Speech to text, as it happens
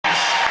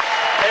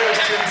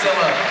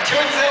Tunezilla.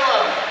 Tunezilla.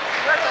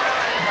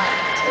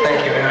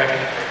 Thank you, Eric.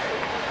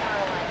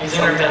 He's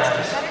in our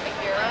best.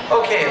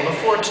 Okay,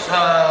 before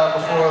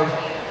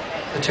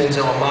the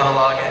Tunezilla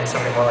monologue and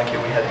Something More Like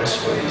You, we had this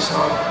Swooty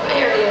song.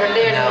 There,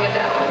 Yeah. get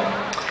that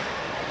one.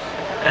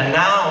 And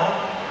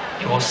now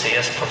you will see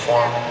us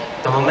perform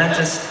the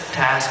momentous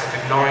task of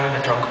ignoring the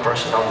drunk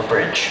person on the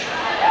bridge.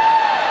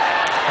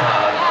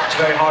 It's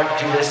very hard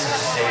to do this.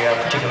 This is a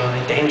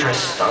particularly dangerous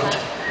stunt.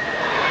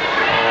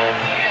 And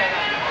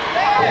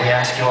we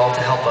ask you all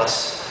to help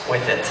us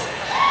with it.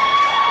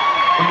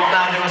 We will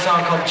now do a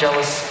song called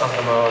Jealous of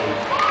the Moon.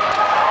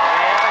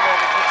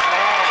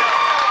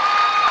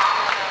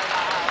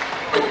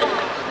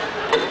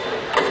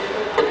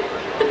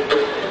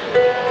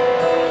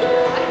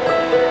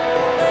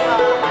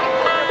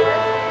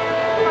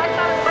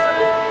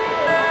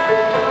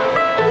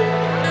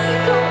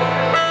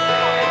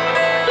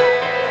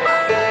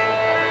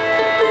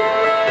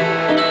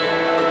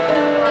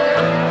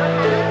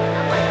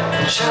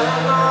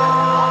 Shine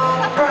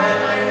on a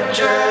brand new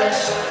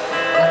dress.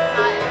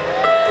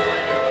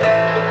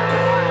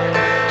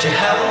 You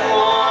haven't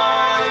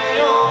worn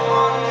your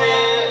one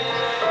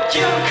yet.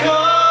 You've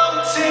come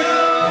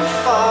too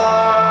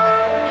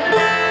far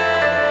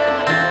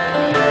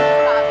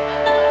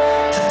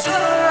to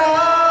turn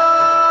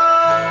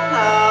around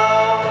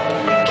now.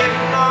 You're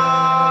giving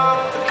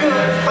up the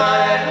good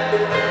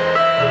fight.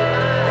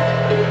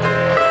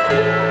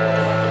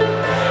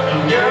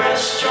 And you're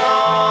as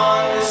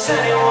strong as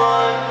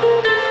anyone.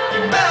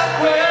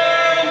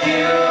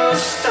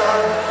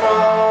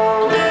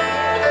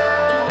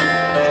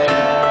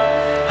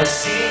 I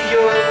see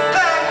you're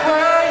back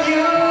where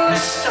you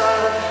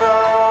started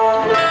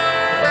from.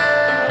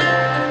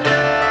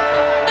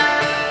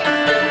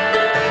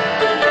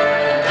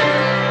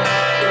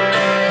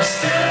 You're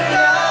staring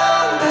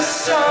at the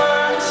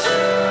stars,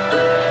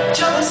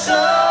 jealous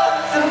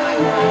of the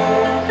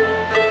moon.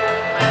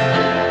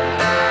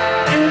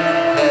 You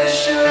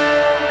wish you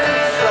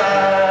could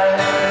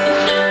fly.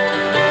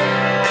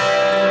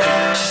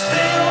 Just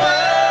stay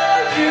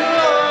where you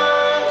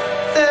are.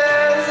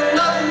 There's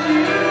nothing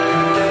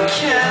you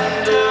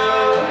can do.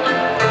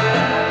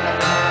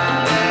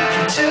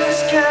 You're too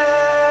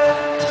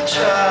scared to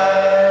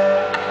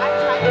try.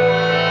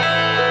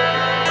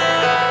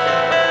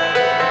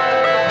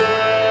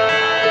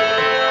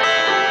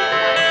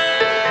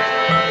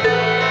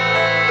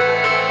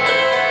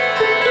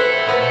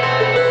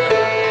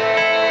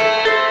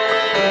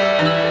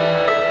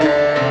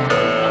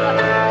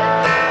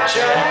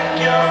 Drag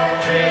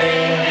your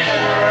pretty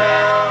head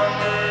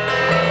around,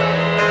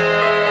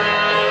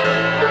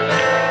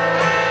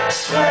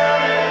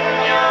 swearing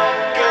you're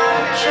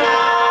gonna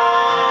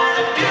drown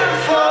the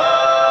beautiful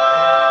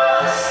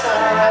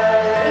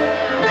sight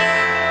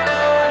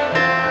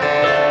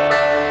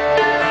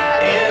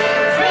in the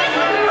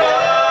river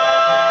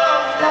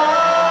of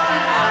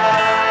lies.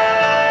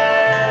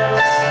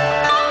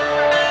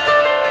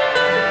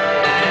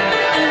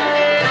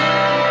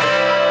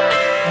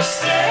 You're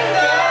staring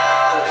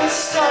at the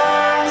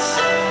stars,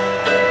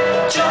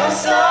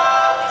 jealous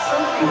of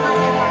the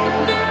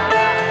moon.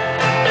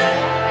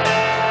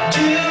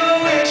 Do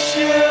you wish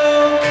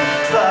you could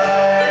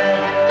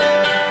fly?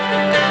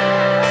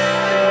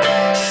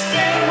 Just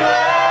stay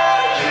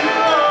where you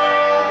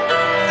are.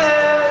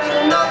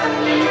 There's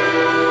nothing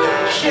you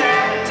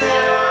can do.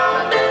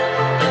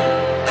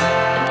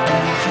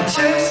 You're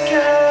too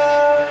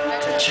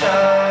scared to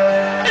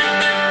try.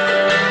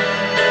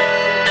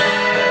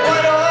 Why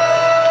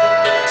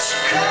don't you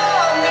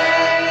call me?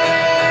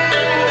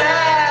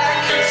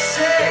 I could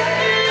say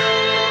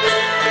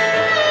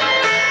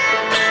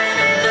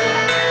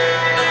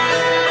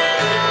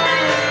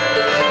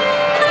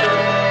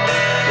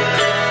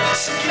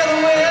together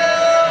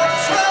we'll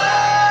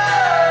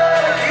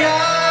fly.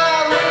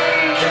 God, we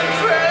can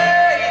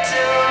pray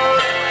to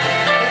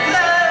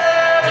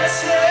let it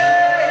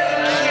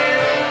take you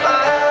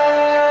by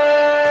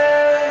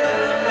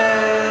me.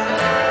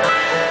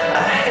 I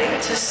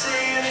hate to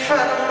see a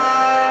friend of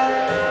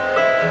mine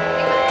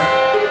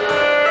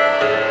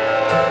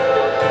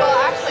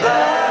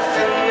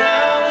laughing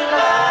out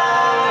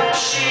loud.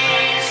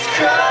 She's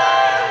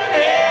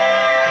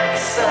crying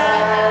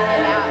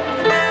inside.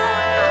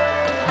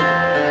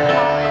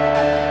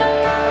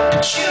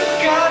 But you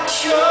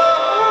got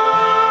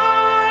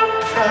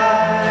your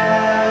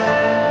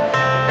pride.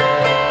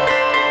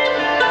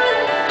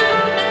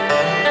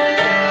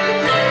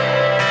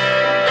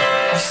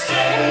 You're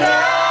staring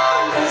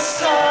at the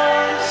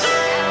stars,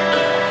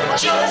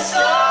 jealous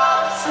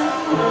of the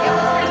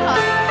moon.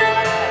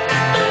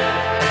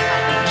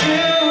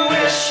 You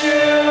wish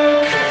you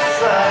could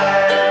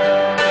fly.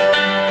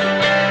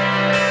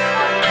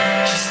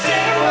 Just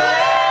stay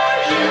where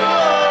you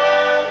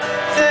are.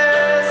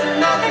 There's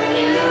nothing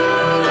you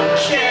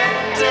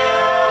can do.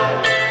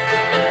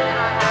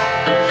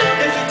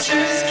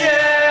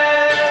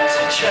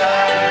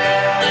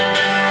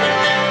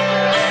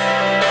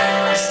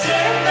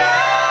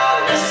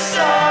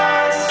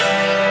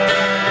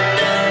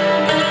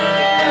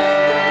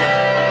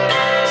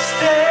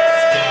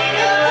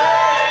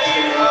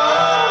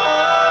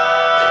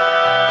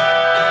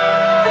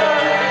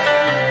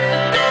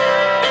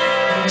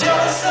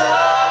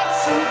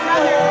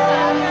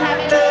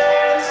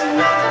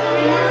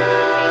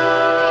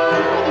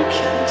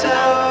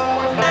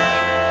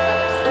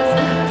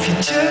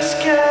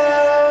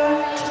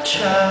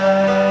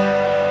 child.